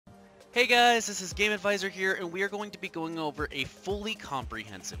Hey guys, this is Game Advisor here, and we are going to be going over a fully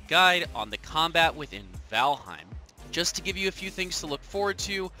comprehensive guide on the combat within Valheim. Just to give you a few things to look forward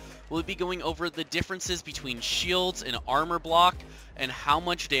to, we'll be going over the differences between shields and armor block, and how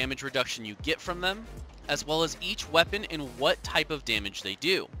much damage reduction you get from them, as well as each weapon and what type of damage they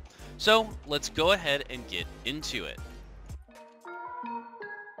do. So, let's go ahead and get into it.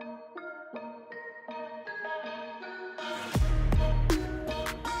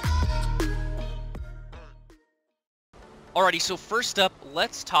 Alrighty, so first up,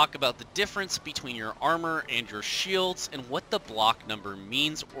 let's talk about the difference between your armor and your shields and what the block number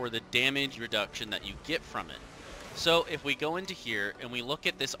means or the damage reduction that you get from it. So if we go into here and we look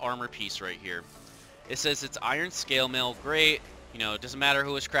at this armor piece right here, it says it's iron scale mail, great. You know, it doesn't matter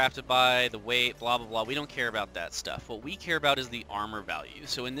who it's crafted by, the weight, blah, blah, blah. We don't care about that stuff. What we care about is the armor value.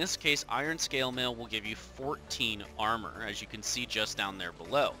 So in this case, iron scale mail will give you 14 armor, as you can see just down there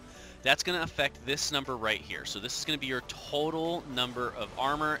below. That's going to affect this number right here. So this is going to be your total number of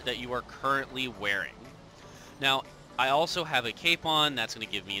armor that you are currently wearing. Now, I also have a cape on. That's going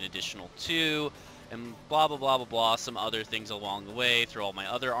to give me an additional 2, and blah, blah, blah, blah, blah, some other things along the way through all my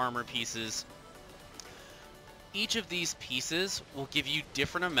other armor pieces. Each of these pieces will give you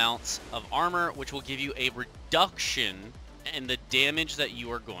different amounts of armor, which will give you a reduction in the damage that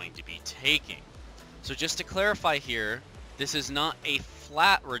you are going to be taking. So just to clarify here, this is not a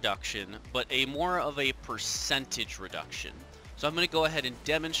flat reduction, but a more of a percentage reduction. So I'm going to go ahead and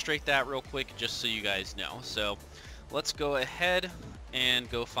demonstrate that real quick just so you guys know. So let's go ahead and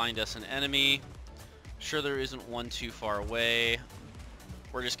go find us an enemy. Sure, there isn't one too far away.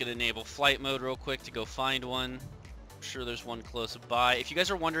 We're just going to enable flight mode real quick to go find one. I'm sure there's one close by. If you guys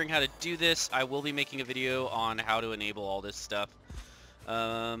are wondering how to do this, I will be making a video on how to enable all this stuff.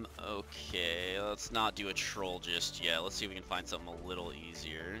 Okay, let's not do a troll just yet. Let's see if we can find something a little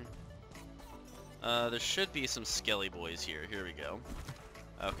easier. There should be some skelly boys here. Here we go.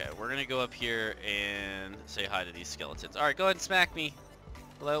 Okay, we're gonna go up here and say hi to these skeletons. Alright, go ahead and smack me.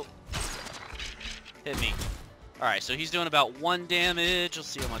 Hello? Hit me. Alright, so he's doing about 1 damage. Let's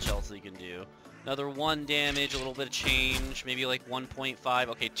see how much else he can do. Another 1 damage, a little bit of change. Maybe like 1.5.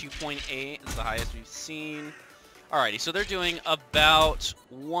 Okay, 2.8 is the highest we've seen. Alrighty, so they're doing about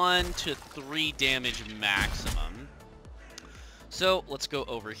 1 to 3 damage maximum. So let's go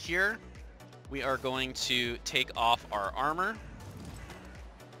over here. We are going to take off our armor.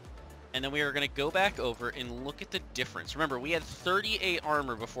 And then we are going to go back over and look at the difference. Remember, we had 38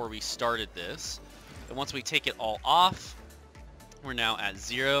 armor before we started this. And once we take it all off, we're now at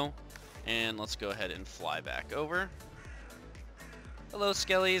 0. And let's go ahead and fly back over. Hello,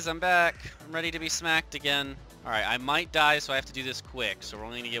 Skellies, I'm back. I'm ready to be smacked again. Alright, I might die, so I have to do this quick, so we're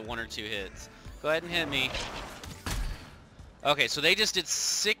only going to get 1 or 2 hits. Go ahead and hit me. Okay, so they just did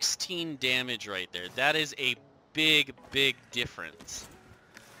 16 damage right there. That is a big, big difference.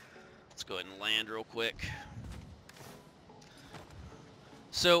 Let's go ahead and land real quick.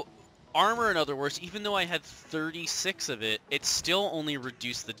 So, armor, in other words, even though I had 36 of it, it still only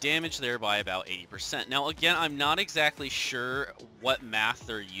reduced the damage there by about 80%. Now, again, I'm not exactly sure what math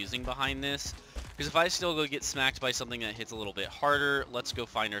they're using behind this. Because if I still go get smacked by something that hits a little bit harder, let's go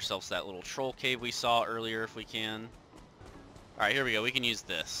find ourselves that little troll cave we saw earlier if we can. Alright, here we go. We can use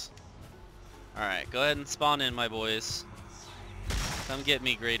this. Alright, go ahead and spawn in, my boys. Come get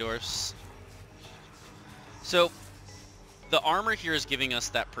me, Grey Dwarfs. So, the armor here is giving us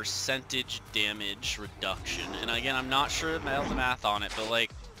that percentage damage reduction. And again, I'm not sure about the math on it, but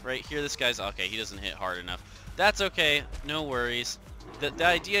like, right here, this guy's... Okay, he doesn't hit hard enough. That's okay. No worries. The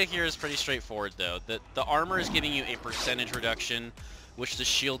idea here is pretty straightforward, though. The armor is giving you a percentage reduction, which the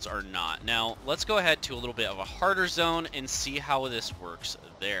shields are not. Now, let's go ahead to a little bit of a harder zone and see how this works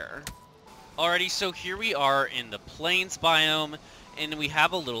there. Alrighty, so here we are in the plains biome, and we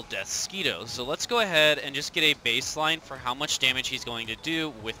have a little Deathsquito. So let's go ahead and just get a baseline for how much damage he's going to do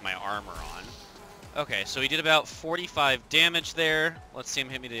with my armor on. Okay, so he did about 45 damage there. Let's see him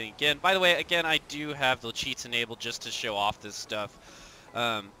hit me again. By the way, again, I do have the cheats enabled just to show off this stuff.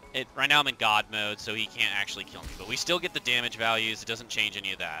 Right now I'm in God mode, so he can't actually kill me. But we still get the damage values. It doesn't change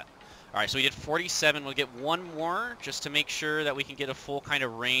any of that. Alright, so we did 47. We'll get 1 more just to make sure that we can get a full kind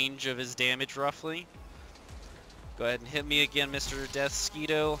of range of his damage, roughly. Go ahead and hit me again, Mr.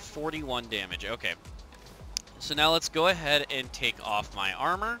 Deathsquito. 41 damage. Okay. So now let's go ahead and take off my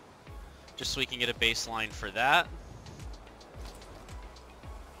armor, just so we can get a baseline for that.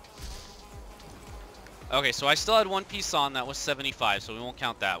 Okay, so I still had 1 piece on. That was 75, so we won't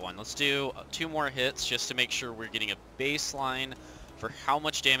count that one. Let's do 2 more hits just to make sure we're getting a baseline for how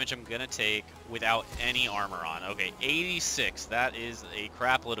much damage I'm going to take without any armor on. Okay, 86. That is a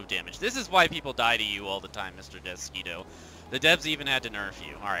crap load of damage. This is why people die to you all the time, Mr. Desquito. The devs even had to nerf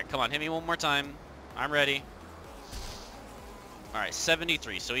you. Alright, come on, hit me one more time. I'm ready. Alright,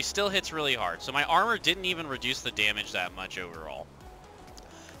 73. So he still hits really hard. So my armor didn't even reduce the damage that much overall.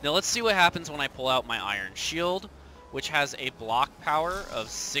 Now let's see what happens when I pull out my Iron Shield, which has a block power of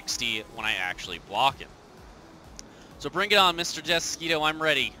 60 when I actually block him. So bring it on, Mr. Desquito. I'm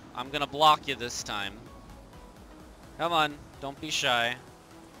ready. I'm going to block you this time. Come on. Don't be shy.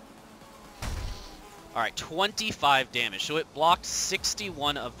 Alright, 25 damage. So it blocked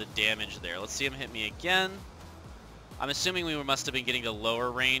 61 of the damage there. Let's see him hit me again. I'm assuming we must have been getting to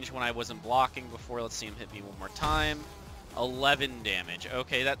lower range when I wasn't blocking before. Let's see him hit me one more time. 11 damage.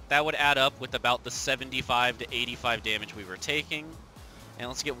 Okay, that would add up with about the 75 to 85 damage we were taking. And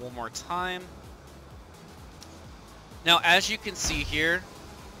let's get one more time. Now, as you can see here,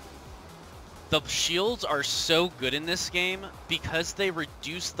 the shields are so good in this game because they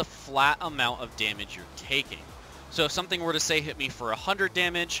reduce the flat amount of damage you're taking. So if something were to say hit me for 100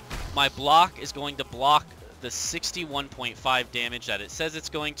 damage, my block is going to block the 61.5 damage that it says it's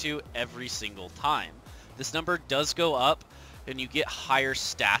going to every single time. This number does go up and you get higher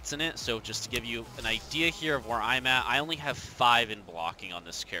stats in it. So just to give you an idea here of where I'm at, I only have 5 in blocking on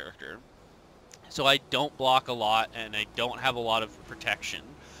this character. So I don't block a lot and I don't have a lot of protection.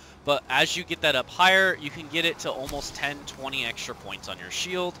 But as you get that up higher, you can get it to almost 10, 20 extra points on your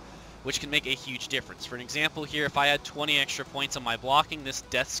shield, which can make a huge difference. For an example here, if I had 20 extra points on my blocking, this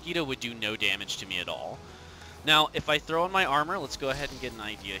Desquito would do no damage to me at all. Now, if I throw on my armor, let's go ahead and get an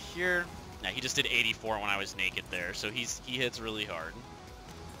idea here. Now, he just did 84 when I was naked there, so he hits really hard.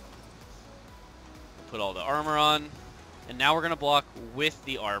 Put all the armor on. And now we're going to block with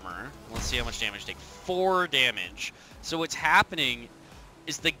the armor. Let's see how much damage take. 4 damage. So what's happening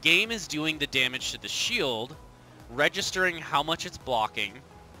is the game is doing the damage to the shield, registering how much it's blocking,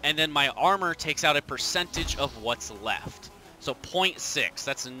 and then my armor takes out a percentage of what's left. So 0.6,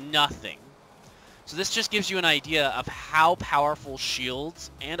 that's nothing. So this just gives you an idea of how powerful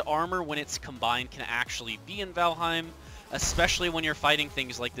shields and armor when it's combined can actually be in Valheim, especially when you're fighting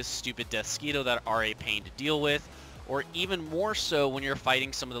things like this stupid Desquito that are a pain to deal with, or even more so when you're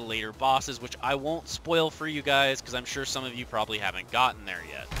fighting some of the later bosses, which I won't spoil for you guys because I'm sure some of you probably haven't gotten there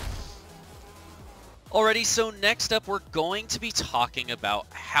yet. Alrighty, so next up we're going to be talking about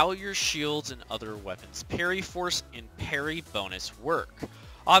how your shields and other weapons parry force and parry bonus work.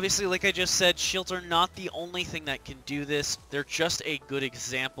 Obviously, like I just said, shields are not the only thing that can do this. They're just a good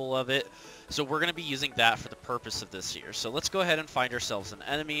example of it. So we're going to be using that for the purpose of this here. So let's go ahead and find ourselves an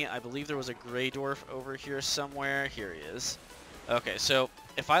enemy. I believe there was a Grey Dwarf over here somewhere. Here he is. Okay, so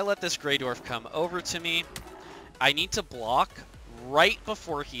if I let this Grey Dwarf come over to me, I need to block right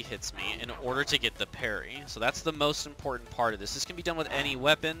before he hits me in order to get the parry. So that's the most important part of this. This can be done with any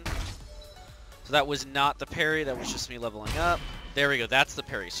weapon. So that was not the parry. That was just me leveling up. There we go, that's the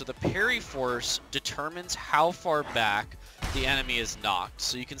parry. So the parry force determines how far back the enemy is knocked.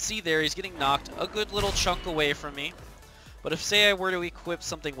 So you can see there, he's getting knocked a good little chunk away from me. But if, say, I were to equip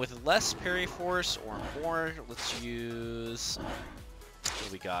something with less parry force or more, let's use... what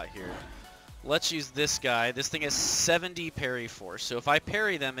do we got here? Let's use this guy. This thing has 70 parry force. So if I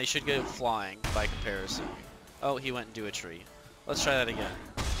parry them, they should go flying by comparison. Oh, he went into a tree. Let's try that again.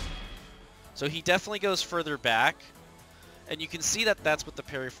 So he definitely goes further back. And you can see that that's what the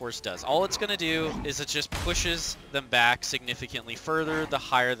parry force does. All it's going to do is it just pushes them back significantly further the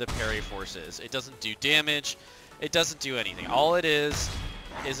higher the parry force is. It doesn't do damage. It doesn't do anything. All it is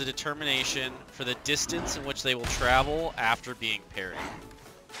a determination for the distance in which they will travel after being parried.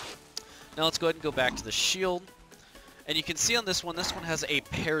 Now let's go ahead and go back to the shield. And you can see on this one has a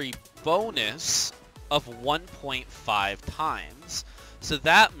parry bonus of 1.5 times. So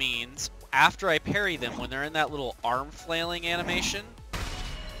that means after I parry them, when they're in that little arm flailing animation,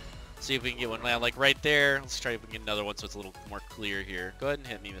 see if we can get one like right there. Let's try if we can get another one so it's a little more clear here. Go ahead and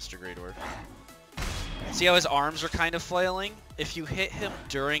hit me, Mr. Grey Dwarf. See how his arms are kind of flailing? If you hit him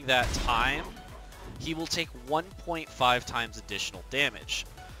during that time, he will take 1.5 times additional damage.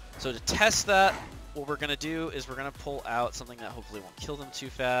 So to test that, what we're going to do is we're going to pull out something that hopefully won't kill them too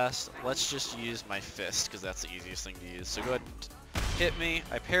fast. Let's just use my fist because that's the easiest thing to use. So go ahead and hit me.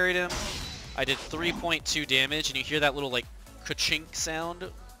 I parried him. I did 3.2 damage, and you hear that little like ka-chink sound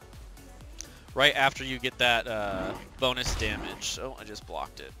right after you get that bonus damage. So I just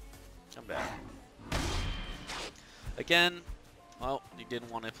blocked it. Come back. Again, well, you didn't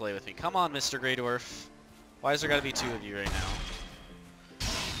want to play with me. Come on, Mr. Grey Dwarf. Why is there got to be 2 of you right now?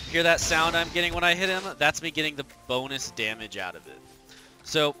 Hear that sound I'm getting when I hit him? That's me getting the bonus damage out of it.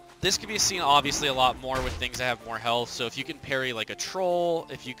 So this can be seen obviously a lot more with things that have more health. So if you can parry like a troll,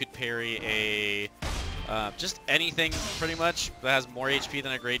 if you could parry a just anything pretty much that has more HP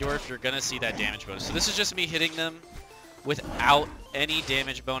than a Grey Dwarf, you're gonna see that damage bonus. So this is just me hitting them without any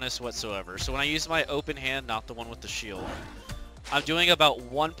damage bonus whatsoever. So when I use my open hand, not the one with the shield, I'm doing about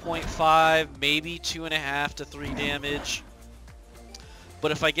 1.5, maybe 2.5 to 3 damage.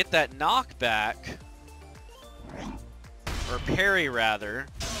 But if I get that knockback, or parry rather,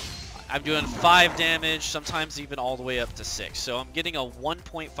 I'm doing 5 damage, sometimes even all the way up to 6. So I'm getting a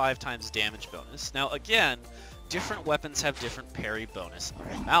 1.5 times damage bonus. Now again, different weapons have different parry bonus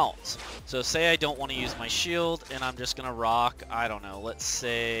amounts. So say I don't want to use my shield and I'm just going to rock, I don't know, let's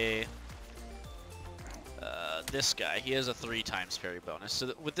say this guy. He has a 3 times parry bonus.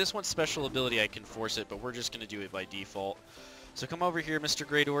 So with this one special ability I can force it, but we're just going to do it by default. So come over here, Mr.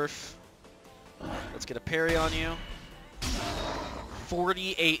 Grey Dwarf. Let's get a parry on you.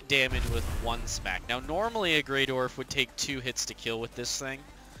 48 damage with 1 smack. Now normally a Grey Dwarf would take 2 hits to kill with this thing.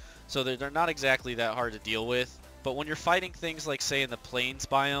 So they're not exactly that hard to deal with. But when you're fighting things like say in the plains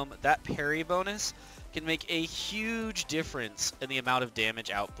biome, that parry bonus can make a huge difference in the amount of damage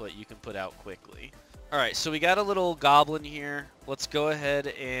output you can put out quickly. Alright, so we got a little goblin here. Let's go ahead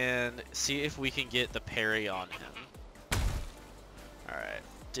and see if we can get the parry on him. Alright,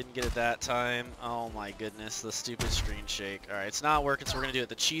 didn't get it that time. Oh my goodness, the stupid screen shake. Alright, it's not working, so we're going to do it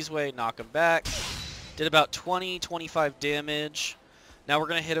the cheese way, knock him back. Did about 20, 25 damage. Now we're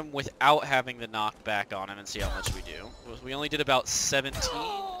going to hit him without having the knockback on him and see how much we do. We only did about 17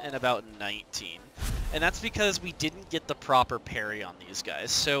 and about 19. And that's because we didn't get the proper parry on these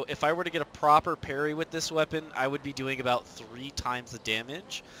guys. So if I were to get a proper parry with this weapon, I would be doing about 3 times the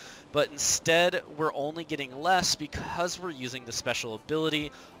damage. But instead, we're only getting less because we're using the special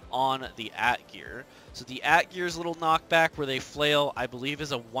ability on the Atgear. So the Atgear's little knockback where they flail, I believe,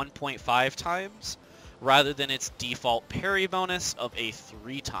 is a 1.5 times, rather than its default parry bonus of a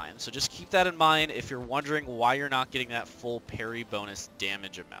 3 times. So just keep that in mind if you're wondering why you're not getting that full parry bonus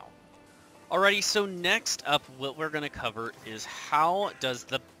damage amount. Alrighty, so next up what we're going to cover is how does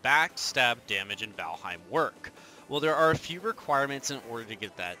the backstab damage in Valheim work? Well, there are a few requirements in order to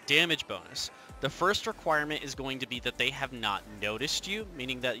get that damage bonus. The first requirement is going to be that they have not noticed you,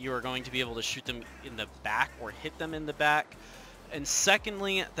 meaning that you are going to be able to shoot them in the back or hit them in the back. And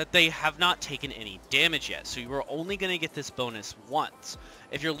secondly, that they have not taken any damage yet, so you are only going to get this bonus once.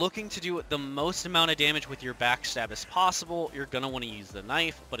 If you're looking to do the most amount of damage with your backstab as possible, you're going to want to use the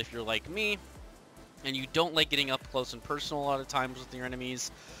knife, but if you're like me, and you don't like getting up close and personal a lot of times with your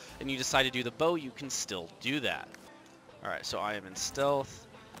enemies, and you decide to do the bow, you can still do that. Alright, so I am in stealth.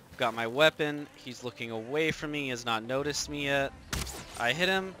 I've got my weapon. He's looking away from me. He has not noticed me yet. I hit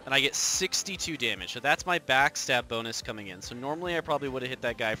him, and I get 62 damage. So that's my backstab bonus coming in. So normally I probably would have hit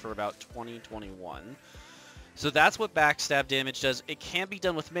that guy for about 20, 21. So that's what backstab damage does. It can be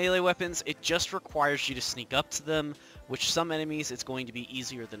done with melee weapons. It just requires you to sneak up to them, which some enemies it's going to be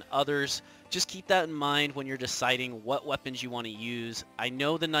easier than others. Just keep that in mind when you're deciding what weapons you want to use. I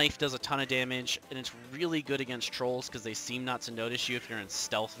know the knife does a ton of damage, and it's really good against trolls because they seem not to notice you if you're in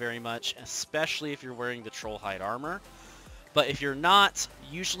stealth very much, especially if you're wearing the troll hide armor. But if you're not,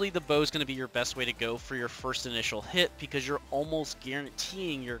 usually the bow is going to be your best way to go for your first initial hit because you're almost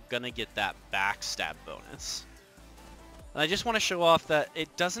guaranteeing you're going to get that backstab bonus. And I just want to show off that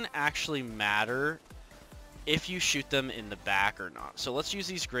it doesn't actually matter if you shoot them in the back or not. So let's use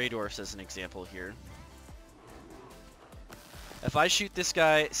these Grey Dwarfs as an example here. If I shoot this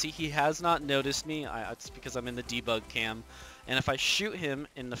guy, see he has not noticed me, it's because I'm in the debug cam. And if I shoot him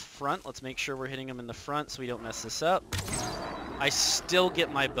in the front, let's make sure we're hitting him in the front so we don't mess this up, I still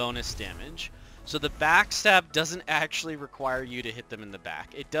get my bonus damage. So the backstab doesn't actually require you to hit them in the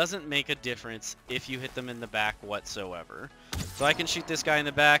back. It doesn't make a difference if you hit them in the back whatsoever. So I can shoot this guy in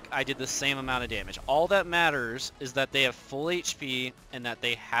the back, I did the same amount of damage. All that matters is that they have full HP and that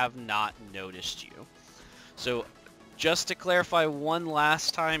they have not noticed you. So just to clarify one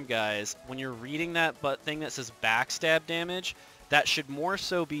last time, guys, when you're reading that thing that says backstab damage, that should more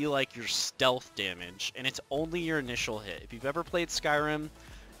so be like your stealth damage, and it's only your initial hit. If you've ever played Skyrim,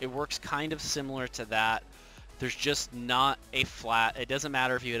 it works kind of similar to that. There's just not a flat, it doesn't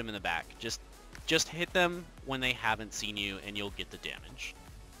matter if you hit them in the back. Just hit them when they haven't seen you and you'll get the damage.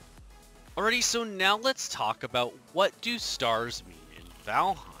 Alrighty, so now let's talk about what do stars mean in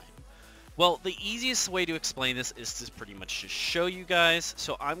Valheim. Well, the easiest way to explain this is to pretty much just show you guys.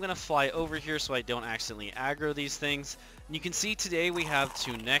 So I'm going to fly over here so I don't accidentally aggro these things. And you can see today we have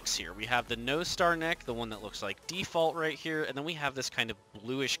 2 necks here. We have the no star neck, the one that looks like default right here, and then we have this kind of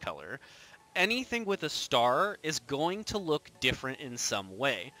bluish color. anything with a star is going to look different in some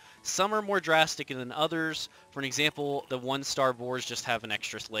way. Some are more drastic than others. For an example, the 1-star boars just have an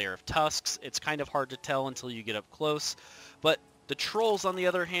extra layer of tusks. It's kind of hard to tell until you get up close. But the trolls, on the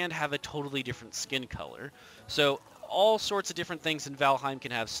other hand, have a totally different skin color. So all sorts of different things in Valheim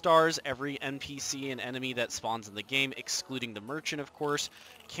can have stars. Every NPC and enemy that spawns in the game, excluding the merchant, of course,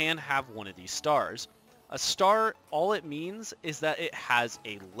 can have one of these stars. A star, all it means is that it has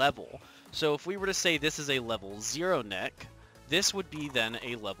a level. So if we were to say this is a level 0 neck, this would be then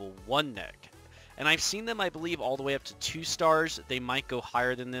a level 1 neck. And I've seen them, I believe, all the way up to 2 stars. They might go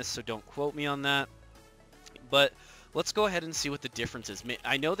higher than this, so don't quote me on that. But let's go ahead and see what the difference is.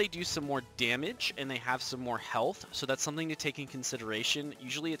 I know they do some more damage and they have some more health, so that's something to take in consideration.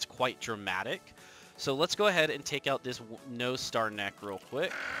 Usually it's quite dramatic. So let's go ahead and take out this no star neck real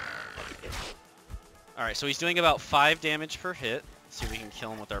quick. Alright, so he's doing about 5 damage per hit. Let's see if we can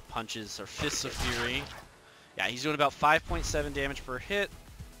kill him with our punches, our Fists of Fury. Yeah, he's doing about 5.7 damage per hit.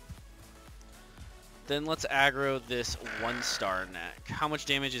 Then let's aggro this 1-star neck. How much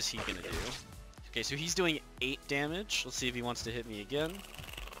damage is he going to do? Okay, so he's doing 8 damage. Let's see if he wants to hit me again.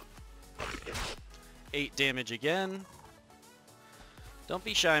 8 damage again. Don't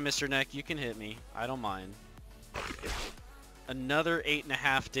be shy, Mr. Neck. You can hit me. I don't mind. Another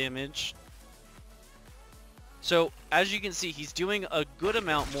 8.5 damage. So, as you can see, he's doing a good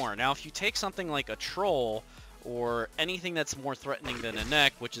amount more. Now, if you take something like a troll, or anything that's more threatening than a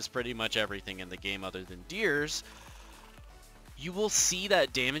neck, which is pretty much everything in the game other than deers, you will see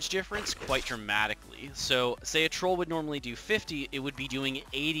that damage difference quite dramatically. So, say a troll would normally do 50, it would be doing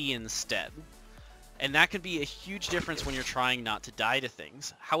 80 instead. And that can be a huge difference when you're trying not to die to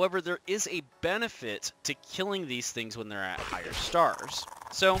things. However, there is a benefit to killing these things when they're at higher stars.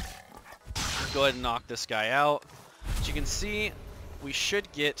 So, go ahead and knock this guy out. As you can see, we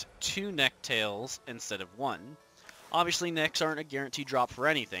should get 2 neck tails instead of 1. Obviously, necks aren't a guaranteed drop for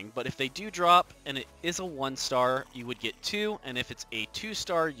anything, but if they do drop and it is a 1-star, you would get 2, and if it's a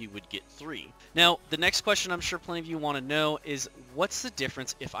 2-star, you would get 3. Now, the next question I'm sure plenty of you want to know is, what's the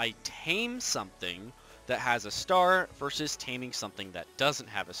difference if I tame something that has a star versus taming something that doesn't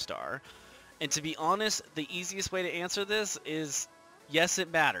have a star? And to be honest, the easiest way to answer this is, yes, it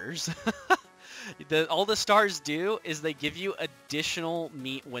matters. All the stars do is they give you additional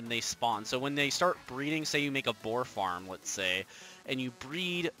meat when they spawn. So when they start breeding, say you make a boar farm, let's say, and you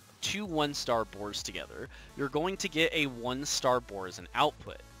breed 2 1-star boars together, you're going to get a 1-star boar as an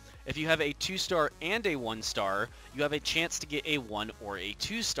output. If you have a 2-star and a 1-star, you have a chance to get a 1 or a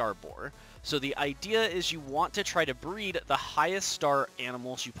 2-star boar. So the idea is you want to try to breed the highest star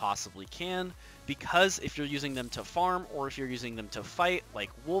animals you possibly can, because if you're using them to farm or if you're using them to fight, like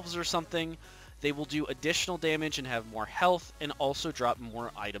wolves or something, they will do additional damage and have more health and also drop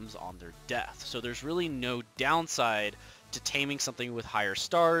more items on their death. So there's really no downside to taming something with higher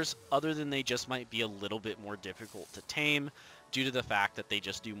stars, other than they just might be a little bit more difficult to tame due to the fact that they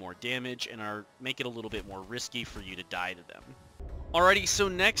just do more damage and make it a little bit more risky for you to die to them. Alrighty, so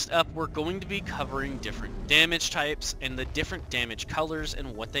next up we're going to be covering different damage types and the different damage colors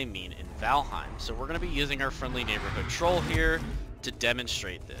and what they mean in Valheim. So we're going to be using our friendly neighborhood troll here to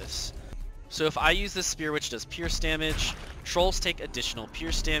demonstrate this. So if I use this spear which does pierce damage, trolls take additional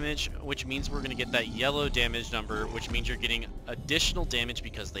pierce damage, which means we're going to get that yellow damage number, which means you're getting additional damage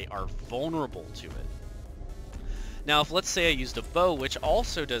because they are vulnerable to it. Now if let's say I used a bow which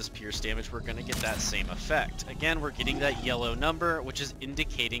also does pierce damage, we're going to get that same effect. Again, we're getting that yellow number, which is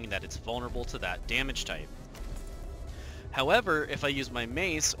indicating that it's vulnerable to that damage type. However, if I use my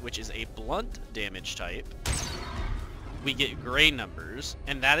mace, which is a blunt damage type, we get gray numbers,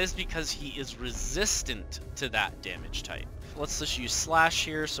 and that is because he is resistant to that damage type. Let's just use slash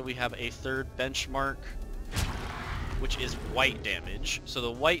here so we have a third benchmark, which is white damage. So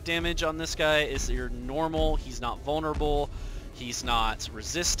the white damage on this guy is your normal. He's not vulnerable, he's not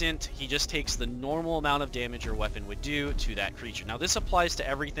resistant, he just takes the normal amount of damage your weapon would do to that creature. Now this applies to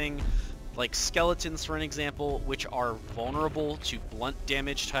everything like skeletons, for an example, which are vulnerable to blunt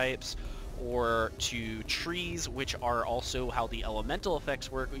damage types, or to trees, which are also how the elemental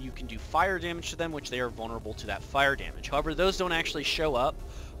effects work. You can do fire damage to them, which they are vulnerable to that fire damage. However, those don't actually show up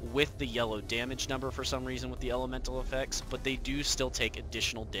with the yellow damage number for some reason with the elemental effects, but they do still take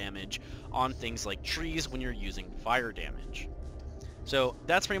additional damage on things like trees when you're using fire damage. So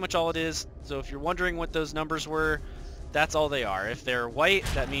that's pretty much all it is. So if you're wondering what those numbers were, that's all they are. If they're white,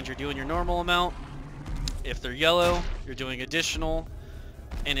 that means you're doing your normal amount. If they're yellow, you're doing additional.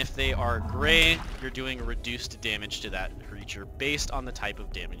 And if they are gray, you're doing a reduced damage to that creature based on the type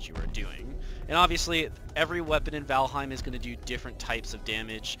of damage you are doing. And obviously, every weapon in Valheim is going to do different types of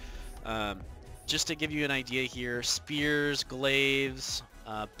damage. Just to give you an idea here, spears, glaives,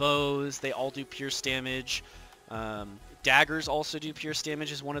 bows, they all do pierce damage. Daggers also do pierce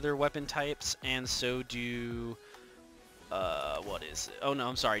damage as one of their weapon types, and so do... what is it? Oh no,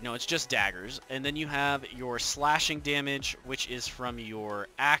 I'm sorry. No, it's just daggers. And then you have your slashing damage, which is from your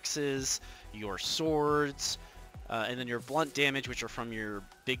axes, your swords, and then your blunt damage, which are from your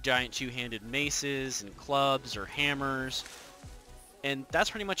big giant two-handed maces and clubs or hammers. And that's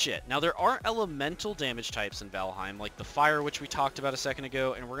pretty much it. Now there are elemental damage types in Valheim, like the fire, which we talked about a second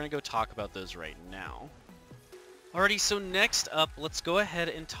ago, and we're going to go talk about those right now. Alrighty, so next up, let's go ahead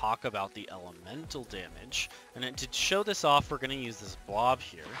and talk about the elemental damage. And then to show this off, we're going to use this blob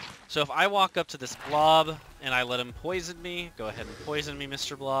here. So if I walk up to this blob and I let him poison me, go ahead and poison me,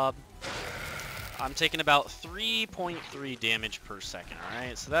 Mr. Blob. I'm taking about 3.3 damage per second,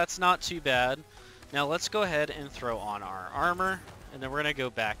 alright? So that's not too bad. Now let's go ahead and throw on our armor, and then we're going to go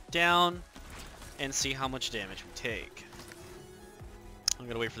back down and see how much damage we take. I'm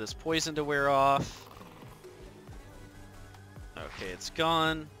going to wait for this poison to wear off. Okay, it's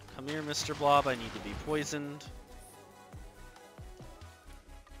gone. Come here, Mr. Blob. I need to be poisoned.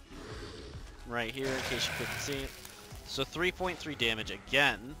 Right here, in case you couldn't see it. So 3.3 damage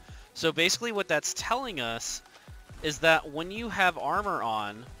again. So basically what that's telling us is that when you have armor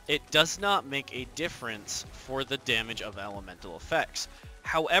on, it does not make a difference for the damage of elemental effects.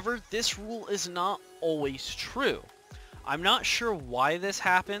 However, this rule is not always true. I'm not sure why this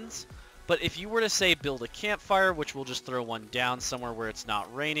happens, but if you were to say build a campfire, which we'll just throw one down somewhere where it's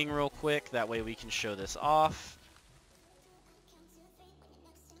not raining real quick, that way we can show this off.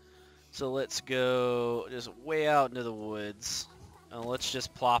 So let's go just way out into the woods, and let's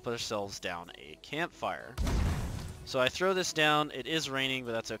just plop ourselves down a campfire. So I throw this down, it is raining,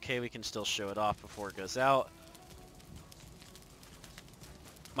 but that's okay, we can still show it off before it goes out.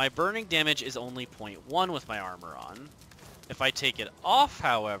 My burning damage is only 0.1 with my armor on. If I take it off,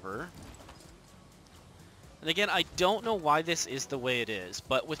 however, and again, I don't know why this is the way it is,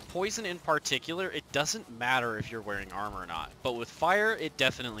 but with poison in particular, it doesn't matter if you're wearing armor or not. But with fire, it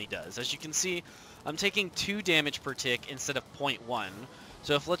definitely does. As you can see, I'm taking 2 damage per tick instead of 0.1.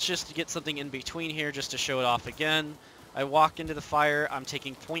 So if let's just get something in between here just to show it off again. I walk into the fire, I'm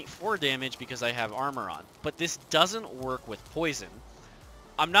taking 0.4 damage because I have armor on. But this doesn't work with poison.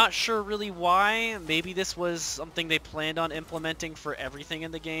 I'm not sure really why. Maybe this was something they planned on implementing for everything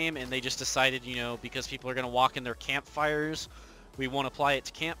in the game, and they just decided, you know, because people are going to walk in their campfires, we won't apply it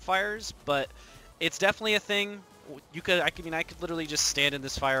to campfires. But it's definitely a thing. I could literally just stand in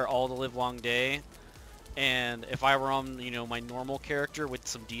this fire all the live long day, and if I were on, you know, my normal character with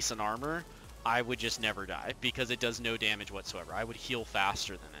some decent armor, I would just never die because it does no damage whatsoever. I would heal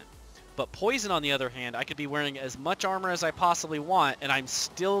faster than it. But poison, on the other hand, I could be wearing as much armor as I possibly want, and I'm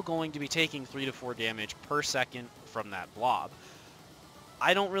still going to be taking 3 to 4 damage per second from that blob.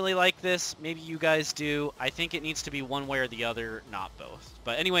 I don't really like this. Maybe you guys do. I think it needs to be one way or the other, not both.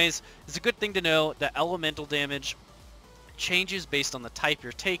 But anyways, it's a good thing to know that elemental damage changes based on the type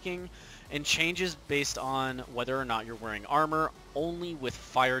you're taking, and changes based on whether or not you're wearing armor, only with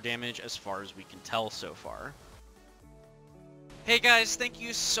fire damage as far as we can tell so far. Hey guys, thank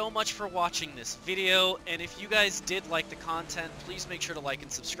you so much for watching this video, and if you guys did like the content, please make sure to like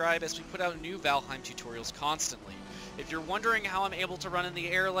and subscribe as we put out new Valheim tutorials constantly. If you're wondering how I'm able to run in the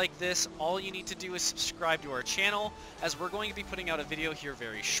air like this, all you need to do is subscribe to our channel, as we're going to be putting out a video here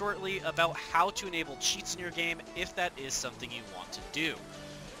very shortly about how to enable cheats in your game if that is something you want to do.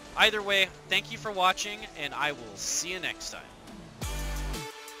 Either way, thank you for watching, and I will see you next time.